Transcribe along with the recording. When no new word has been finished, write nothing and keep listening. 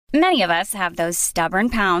Many of us have those stubborn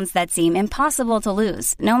pounds that seem impossible to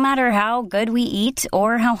lose, no matter how good we eat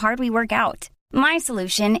or how hard we work out. My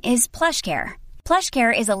solution is PlushCare.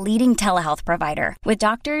 PlushCare is a leading telehealth provider with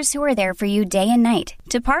doctors who are there for you day and night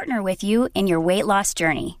to partner with you in your weight loss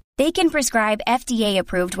journey. They can prescribe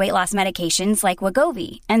FDA-approved weight loss medications like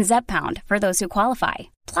Wegovy and Zepbound for those who qualify.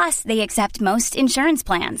 Plus, they accept most insurance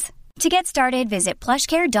plans. To get started, visit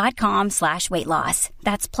plushcare.com/weightloss.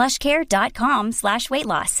 That's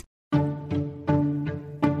plushcare.com/weightloss.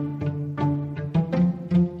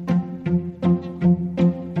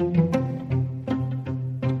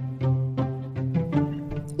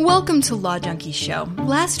 Welcome to Law Junkie Show.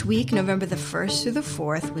 Last week, November the 1st through the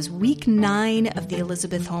 4th, was week 9 of the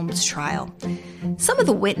Elizabeth Holmes trial. Some of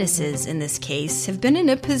the witnesses in this case have been in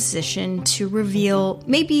a position to reveal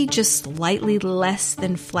maybe just slightly less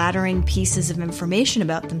than flattering pieces of information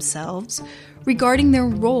about themselves regarding their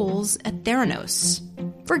roles at Theranos.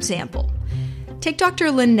 For example, take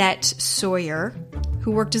Dr. Lynette Sawyer,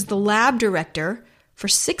 who worked as the lab director for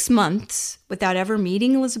 6 months without ever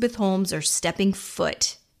meeting Elizabeth Holmes or stepping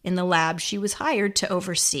foot in the lab she was hired to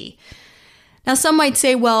oversee. Now, some might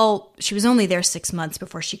say, well, she was only there 6 months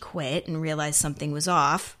before she quit and realized something was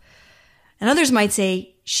off. And others might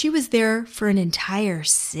say she was there for an entire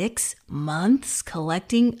 6 months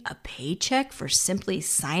collecting a paycheck for simply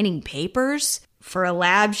signing papers for a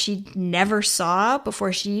lab she never saw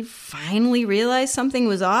before she finally realized something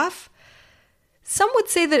was off. Some would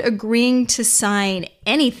say that agreeing to sign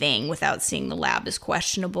anything without seeing the lab is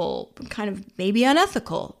questionable, kind of maybe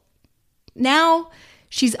unethical. Now,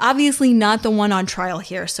 she's obviously not the one on trial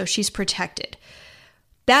here, so she's protected.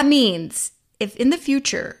 That means if in the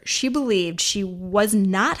future she believed she was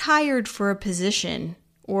not hired for a position,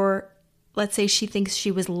 or let's say she thinks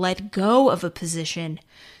she was let go of a position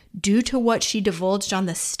due to what she divulged on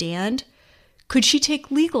the stand, could she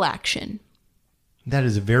take legal action? That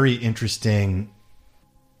is a very interesting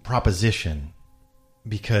proposition,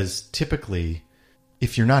 because typically,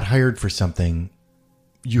 if you're not hired for something,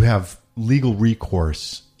 you have legal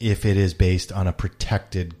recourse if it is based on a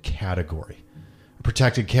protected category. A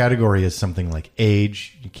protected category is something like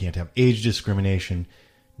age. You can't have age discrimination.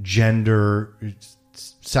 Gender,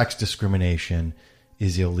 sex discrimination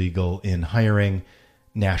is illegal in hiring.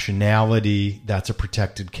 Nationality, that's a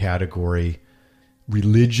protected category.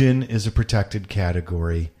 Religion is a protected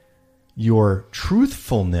category. Your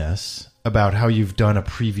truthfulness about how you've done a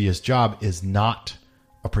previous job is not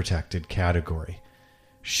a protected category.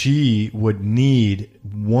 She would need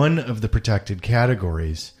one of the protected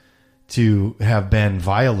categories to have been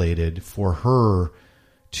violated for her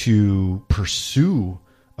to pursue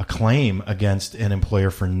a claim against an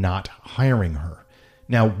employer for not hiring her.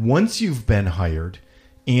 Now, once you've been hired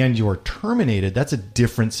and you're terminated, that's a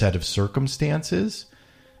different set of circumstances.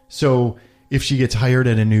 So if she gets hired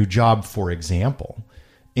at a new job, for example,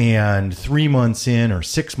 and 3 months in or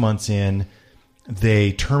 6 months in,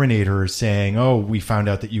 they terminate her saying, oh, we found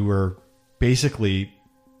out that you were basically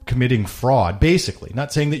committing fraud. Basically,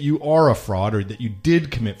 not saying that you are a fraud or that you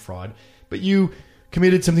did commit fraud, but you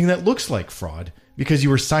committed something that looks like fraud because you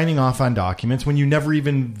were signing off on documents when you never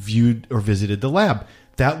even viewed or visited the lab.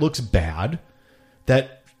 That looks bad.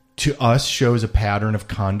 That to us shows a pattern of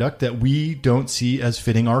conduct that we don't see as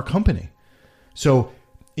fitting our company. So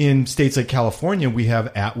in states like California, we have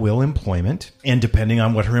at-will employment, and depending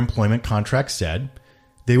on what her employment contract said,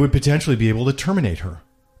 they would potentially be able to terminate her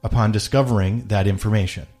upon discovering that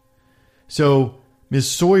information. So Ms.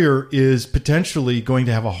 Sawyer is potentially going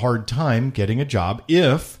to have a hard time getting a job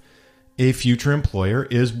if a future employer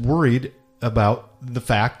is worried about the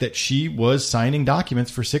fact that she was signing documents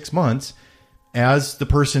for 6 months as the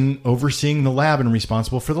person overseeing the lab and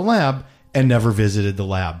responsible for the lab and never visited the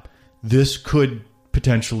lab. This could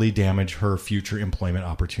potentially damage her future employment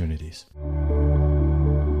opportunities.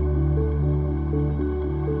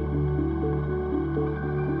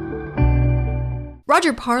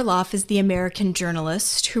 Roger Parloff is the American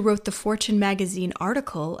journalist who wrote the Fortune magazine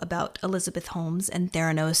article about Elizabeth Holmes and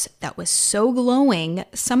Theranos that was so glowing,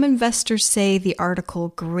 some investors say the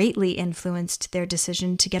article greatly influenced their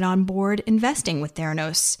decision to get on board investing with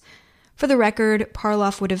Theranos. For the record,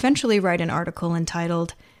 Parloff would eventually write an article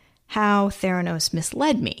entitled, How Theranos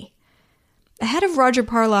Misled Me. Ahead of Roger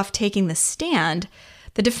Parloff taking the stand,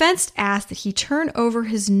 the defense asked that he turn over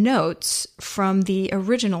his notes from the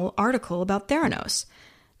original article about Theranos.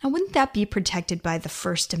 Now, wouldn't that be protected by the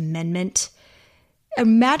First Amendment? A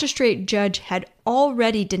magistrate judge had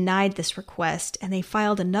already denied this request, and they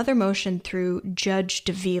filed another motion through Judge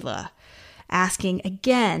Davila, asking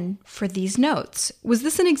again for these notes. Was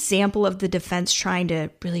this an example of the defense trying to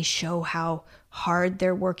really show how hard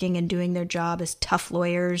they're working and doing their job as tough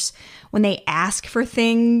lawyers, when they ask for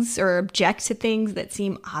things or object to things that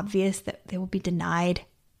seem obvious that they will be denied?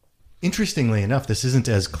 Interestingly enough, this isn't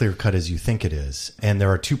as clear-cut as you think it is. And there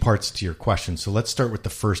are two parts to your question. So let's start with the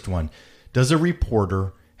first one. Does a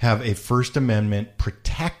reporter have a First Amendment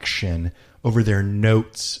protection over their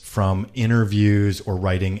notes from interviews or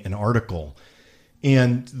writing an article?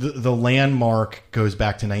 And the landmark goes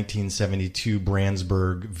back to 1972,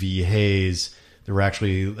 Brandsburg v. Hayes. There were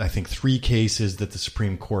actually, I think, 3 cases that the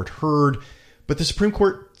Supreme Court heard, but the Supreme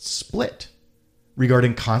Court split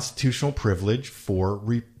regarding constitutional privilege for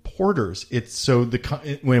reporters. It's so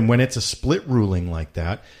when it's a split ruling like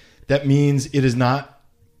that, that means it is not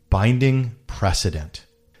binding precedent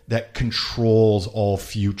that controls all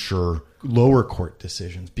future lower court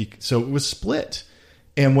decisions. So it was split.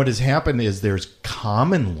 And what has happened is there's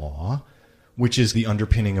common law, which is the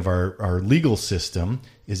underpinning of our legal system,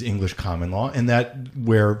 is English common law, and that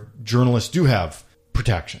where journalists do have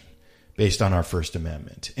protection based on our First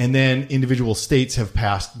Amendment. And then individual states have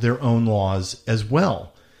passed their own laws as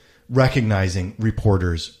well, recognizing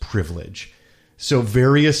reporters' privilege. So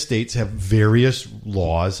various states have various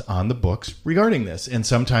laws on the books regarding this. And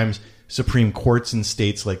sometimes Supreme Courts in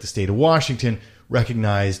states like the state of Washington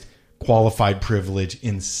recognized qualified privilege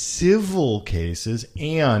in civil cases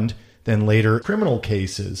and then later criminal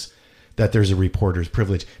cases that there's a reporter's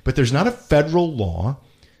privilege. But there's not a federal law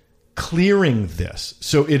clearing this.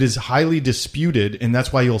 So it is highly disputed. And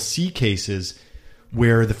that's why you'll see cases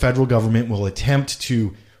where the federal government will attempt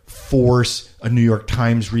to force a New York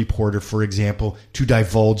Times reporter, for example, to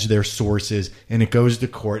divulge their sources, and it goes to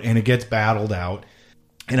court and it gets battled out.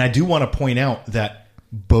 And I do want to point out that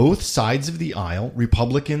both sides of the aisle,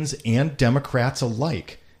 Republicans and Democrats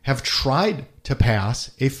alike, have tried to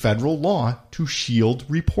pass a federal law to shield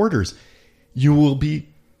reporters. You will be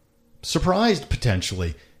surprised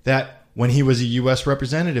potentially that when he was a U.S.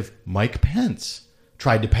 representative, Mike Pence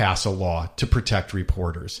tried to pass a law to protect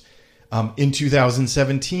reporters. In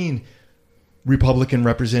 2017, Republican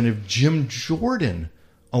Representative Jim Jordan,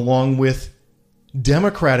 along with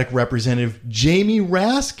Democratic Representative Jamie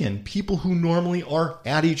Raskin, people who normally are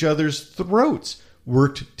at each other's throats,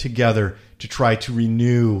 worked together to try to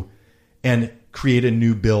renew and create a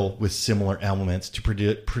new bill with similar elements to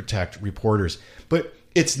protect reporters. But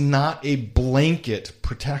it's not a blanket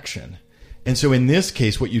protection. And so in this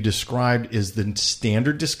case, what you described is the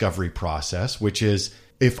standard discovery process, which is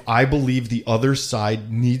if I believe the other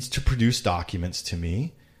side needs to produce documents to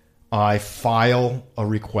me, I file a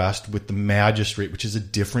request with the magistrate, which is a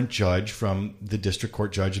different judge from the district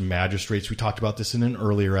court judge and magistrates. We talked about this in an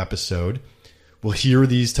earlier episode. We'll hear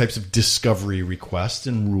these types of discovery requests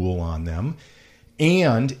and rule on them.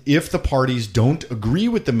 And if the parties don't agree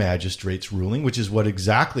with the magistrate's ruling, which is what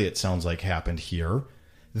exactly it sounds like happened here,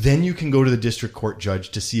 then you can go to the district court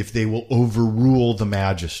judge to see if they will overrule the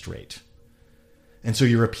magistrate. And so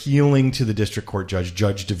you're appealing to the district court judge,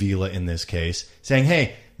 Judge Davila in this case, saying,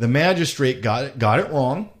 hey, the magistrate got it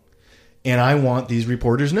wrong, and I want these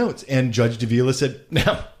reporters' notes. And Judge Davila said,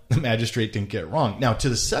 no, the magistrate didn't get it wrong. Now, to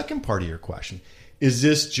the second part of your question, is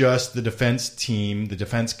this just the defense team, the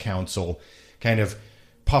defense counsel, kind of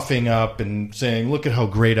puffing up and saying, look at how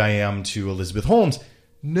great I am to Elizabeth Holmes?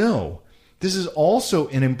 No, this is also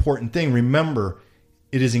an important thing. Remember,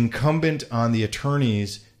 it is incumbent on the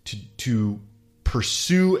attorneys to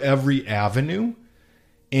pursue every avenue,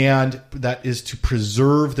 and that is to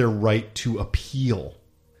preserve their right to appeal.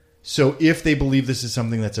 So if they believe this is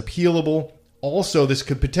something that's appealable, also this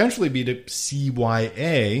could potentially be to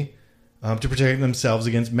CYA to protect themselves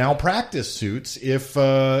against malpractice suits if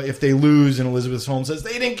they lose and Elizabeth Holmes says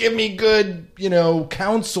they didn't give me good,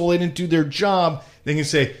 counsel, they didn't do their job. They can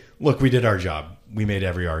say, look, we did our job. We made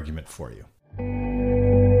every argument for you.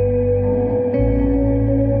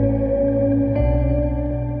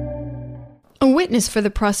 A witness for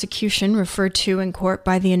the prosecution, referred to in court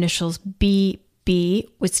by the initials BB,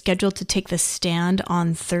 was scheduled to take the stand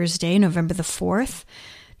on Thursday, November the 4th.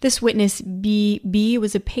 This witness, BB,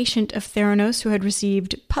 was a patient of Theranos who had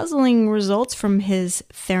received puzzling results from his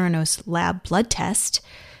Theranos lab blood test.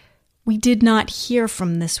 We did not hear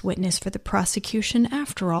from this witness for the prosecution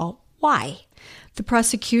after all. Why? The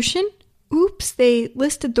prosecution? Oops, they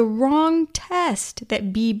listed the wrong test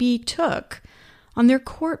that BB took on their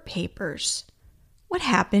court papers. What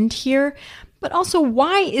happened here? But also,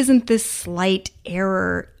 why isn't this slight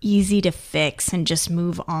error easy to fix and just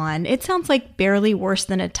move on? It sounds like barely worse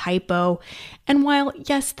than a typo. And while,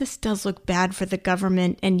 yes, this does look bad for the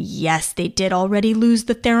government, and yes, they did already lose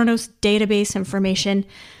the Theranos database information,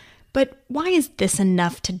 but why is this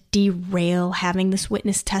enough to derail having this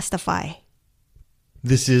witness testify?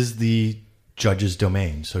 This is the judge's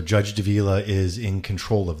domain. So Judge Davila is in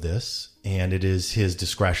control of this, and it is his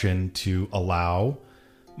discretion to allow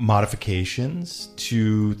modifications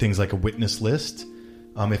to things like a witness list.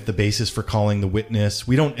 If the basis for calling the witness,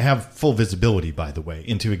 we don't have full visibility, by the way,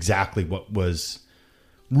 into exactly what was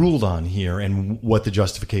ruled on here and what the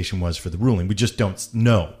justification was for the ruling. We just don't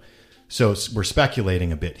know. So we're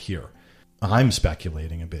speculating a bit here. I'm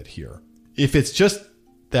speculating a bit here. If it's just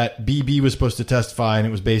that BB was supposed to testify and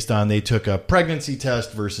it was based on they took a pregnancy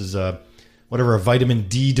test versus a vitamin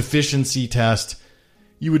D deficiency test,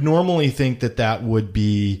 you would normally think that that would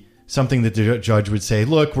be something that the judge would say,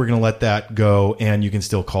 look, we're going to let that go and you can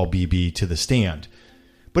still call BB to the stand.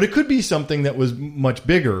 But it could be something that was much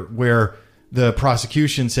bigger, where the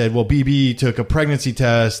prosecution said, well, BB took a pregnancy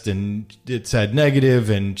test and it said negative,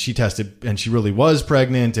 and she tested and she really was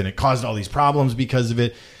pregnant and it caused all these problems because of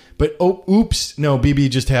it. But oops, no, BB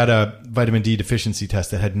just had a vitamin D deficiency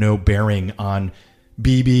test that had no bearing on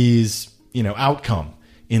BB's, outcome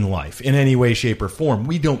in life in any way, shape, or form.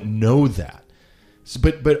 We don't know that.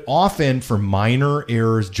 But often for minor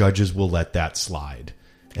errors, judges will let that slide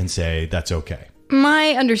and say that's okay.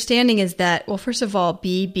 My understanding is that, well, first of all,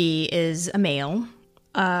 BB is a male.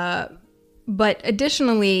 But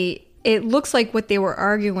additionally, it looks like what they were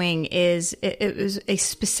arguing is it was a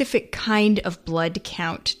specific kind of blood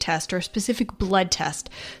count test or a specific blood test.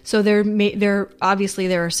 So there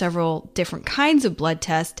are several different kinds of blood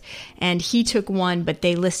tests, and he took one, but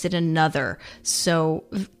they listed another. So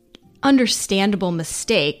understandable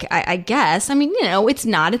mistake, I guess. I mean,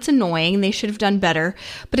 it's annoying. They should have done better.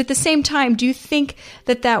 But at the same time, do you think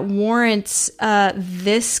that warrants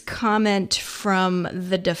this comment from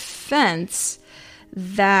the defense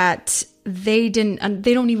that they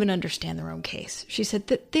don't even understand their own case? She said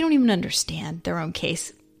that they don't even understand their own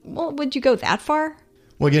case. Well, would you go that far?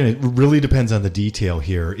 Well, again, it really depends on the detail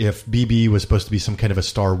here. If BB was supposed to be some kind of a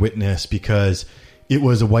star witness because it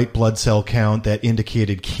was a white blood cell count that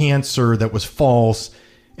indicated cancer that was false,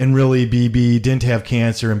 and really BB didn't have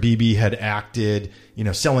cancer, and BB had acted,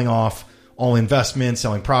 selling off all investments,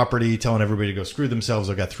 selling property, telling everybody to go screw themselves.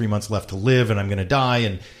 I've got 3 months left to live and I'm going to die,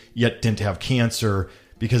 and yet didn't have cancer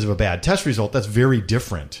because of a bad test result. That's very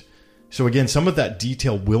different. So again, some of that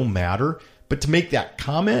detail will matter, but to make that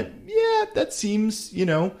comment, yeah, that seems,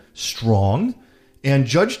 strong. And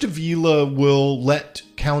Judge Davila will let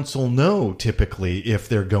counsel know typically if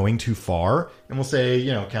they're going too far, and will say,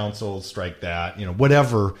 counsel, strike that,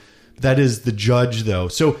 whatever. That is the judge, though.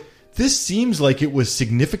 So this seems like it was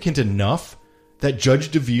significant enough that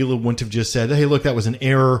Judge Davila wouldn't have just said, hey, look, that was an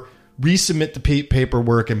error. Resubmit the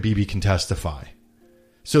paperwork and BB can testify.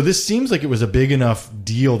 So this seems like it was a big enough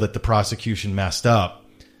deal that the prosecution messed up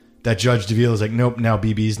that Judge Davila is like, nope, now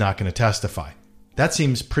BB's not going to testify. That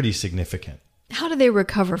seems pretty significant. How do they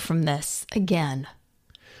recover from this again?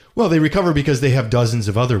 Well, they recover because they have dozens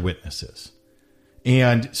of other witnesses.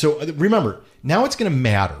 And so remember, now it's going to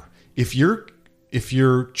matter. If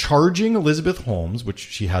you're charging Elizabeth Holmes, which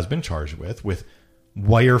she has been charged with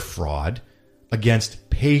wire fraud against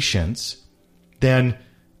patients, then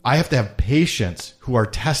I have to have patients who are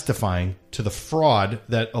testifying to the fraud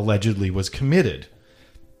that allegedly was committed.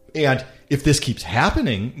 And if this keeps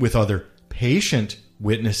happening with other patient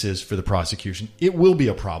witnesses for the prosecution, it will be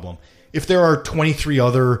a problem. If there are 23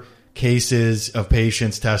 other cases of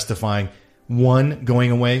patients testifying, one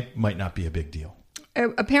going away might not be a big deal.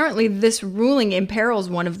 Apparently, this ruling imperils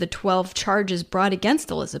one of the 12 charges brought against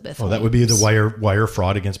Elizabeth Holmes. Oh, that would be the wire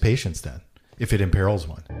fraud against patients then, if it imperils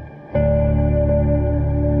one.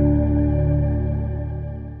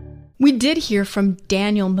 We did hear from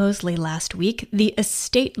Daniel Mosley last week, the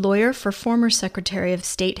estate lawyer for former Secretary of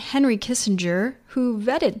State Henry Kissinger, who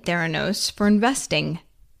vetted Theranos for investing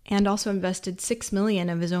and also invested $6 million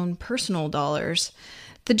of his own personal dollars.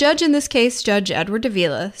 The judge in this case, Judge Edward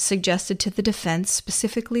Davila, suggested to the defense,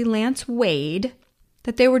 specifically Lance Wade,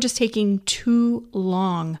 that they were just taking too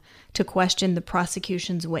long to question the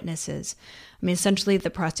prosecution's witnesses. I mean, essentially, the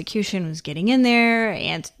prosecution was getting in there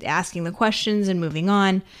and asking the questions and moving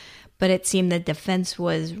on. But it seemed the defense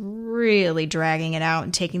was really dragging it out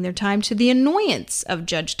and taking their time, to the annoyance of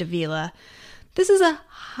Judge Davila. This is a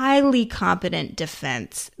highly competent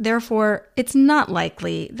defense. Therefore, it's not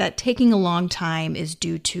likely that taking a long time is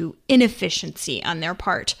due to inefficiency on their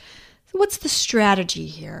part. So what's the strategy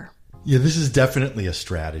here? Yeah, this is definitely a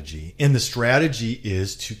strategy. And the strategy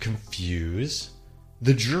is to confuse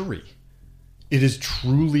the jury. It is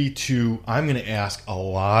truly I'm going to ask a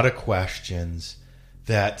lot of questions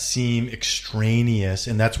that seem extraneous,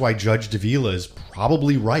 and that's why Judge Davila is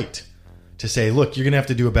probably right to say, look, you're going to have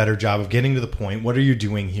to do a better job of getting to the point. What are you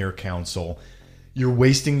doing here, counsel? you're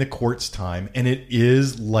wasting the court's time, and it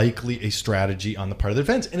is likely a strategy on the part of the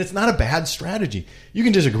defense. And it's not a bad strategy. You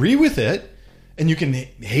can disagree with it, and you can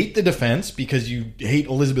hate the defense because you hate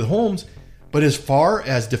Elizabeth Holmes. But as far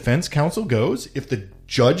as defense counsel goes, if the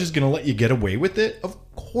judge is going to let you get away with it, of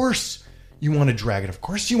course you want to drag it. Of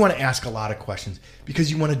course you want to ask a lot of questions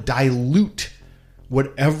because you want to dilute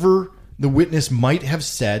whatever the witness might have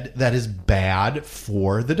said that is bad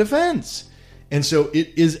for the defense. And so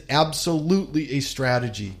it is absolutely a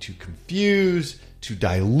strategy to confuse, to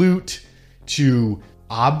dilute, to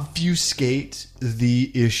obfuscate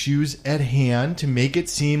the issues at hand, to make it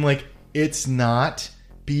seem like it's not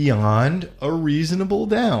beyond a reasonable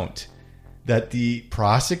doubt that the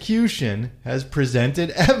prosecution has presented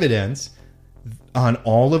evidence on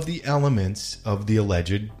all of the elements of the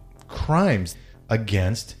alleged crimes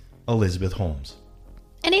against Elizabeth Holmes.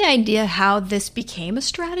 Any idea how this became a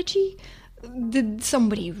strategy? Did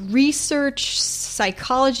somebody research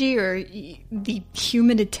psychology or the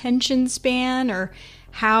human attention span, or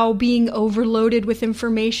how being overloaded with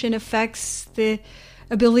information affects the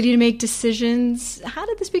ability to make decisions? How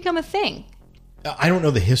did this become a thing? I don't know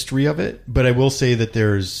the history of it, but I will say that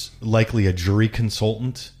there's likely a jury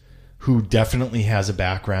consultant who definitely has a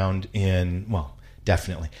background in, well,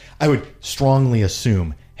 definitely, I would strongly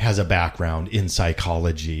assume has a background in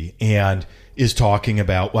psychology and is talking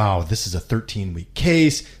about, wow, this is a 13-week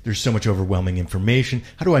case. There's so much overwhelming information.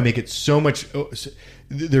 How do I make it so much?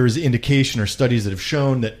 There is indication or studies that have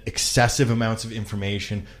shown that excessive amounts of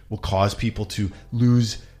information will cause people to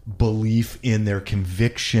lose belief in their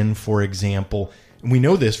conviction, for example. And we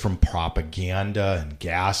know this from propaganda and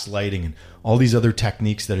gaslighting and all these other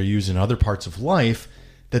techniques that are used in other parts of life,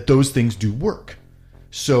 that those things do work.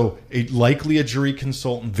 So likely a jury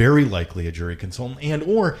consultant, very likely a jury consultant, and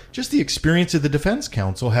or just the experience of the defense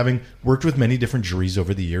counsel, having worked with many different juries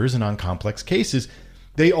over the years and on complex cases.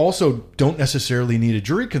 They also don't necessarily need a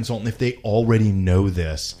jury consultant if they already know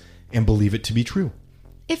this and believe it to be true.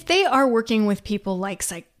 If they are working with people like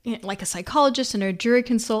a psychologist and a jury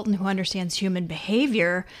consultant who understands human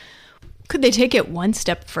behavior, could they take it one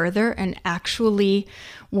step further and actually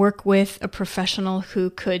work with a professional who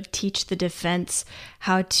could teach the defense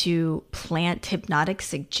how to plant hypnotic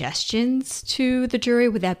suggestions to the jury?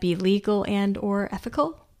 Would that be legal and or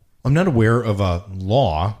ethical? I'm not aware of a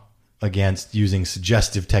law against using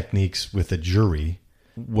suggestive techniques with a jury.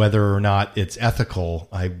 Whether or not it's ethical,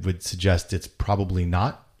 I would suggest it's probably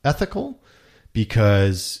not ethical,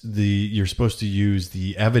 because you're supposed to use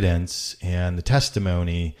the evidence and the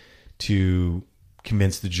testimony to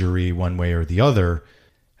convince the jury one way or the other.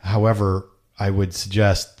 However, I would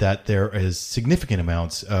suggest that there is significant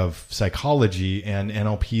amounts of psychology and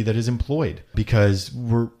NLP that is employed, because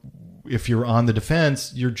if you're on the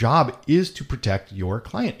defense, your job is to protect your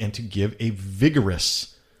client and to give a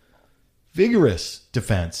vigorous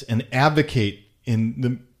defense and advocate in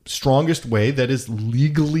the strongest way that is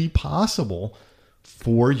legally possible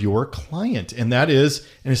for your client. And that is,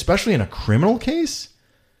 and especially in a criminal case,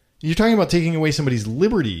 you're talking about taking away somebody's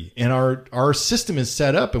liberty. And our system is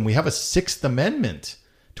set up, and we have a Sixth Amendment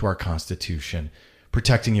to our Constitution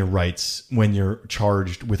protecting your rights when you're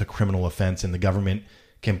charged with a criminal offense and the government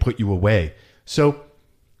can put you away. So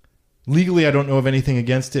legally, I don't know of anything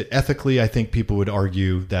against it. Ethically, I think people would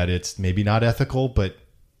argue that it's maybe not ethical, but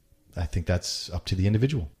I think that's up to the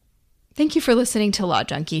individual. Thank you for listening to Law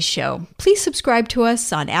Junkies Show. Please subscribe to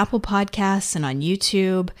us on Apple Podcasts and on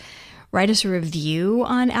YouTube. Write us a review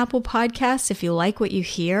on Apple Podcasts if you like what you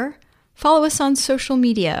hear. Follow us on social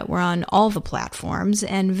media. We're on all the platforms,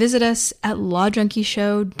 and visit us at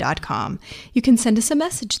lawjunkieshow.com. You can send us a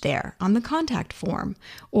message there on the contact form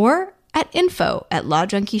or at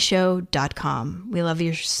info@lawjunkieshow.com. We love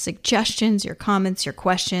your suggestions, your comments, your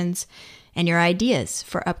questions, and your ideas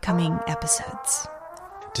for upcoming episodes.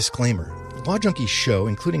 Disclaimer: Law Junkies Show,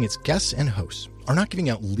 including its guests and hosts, are not giving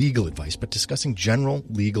out legal advice, but discussing general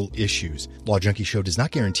legal issues. Law Junkies Show does not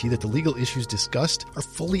guarantee that the legal issues discussed are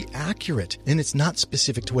fully accurate, and it's not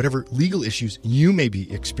specific to whatever legal issues you may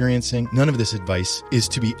be experiencing. None of this advice is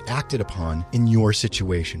to be acted upon in your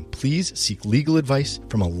situation. Please seek legal advice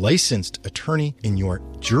from a licensed attorney in your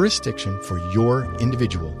jurisdiction for your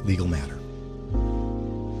individual legal matter.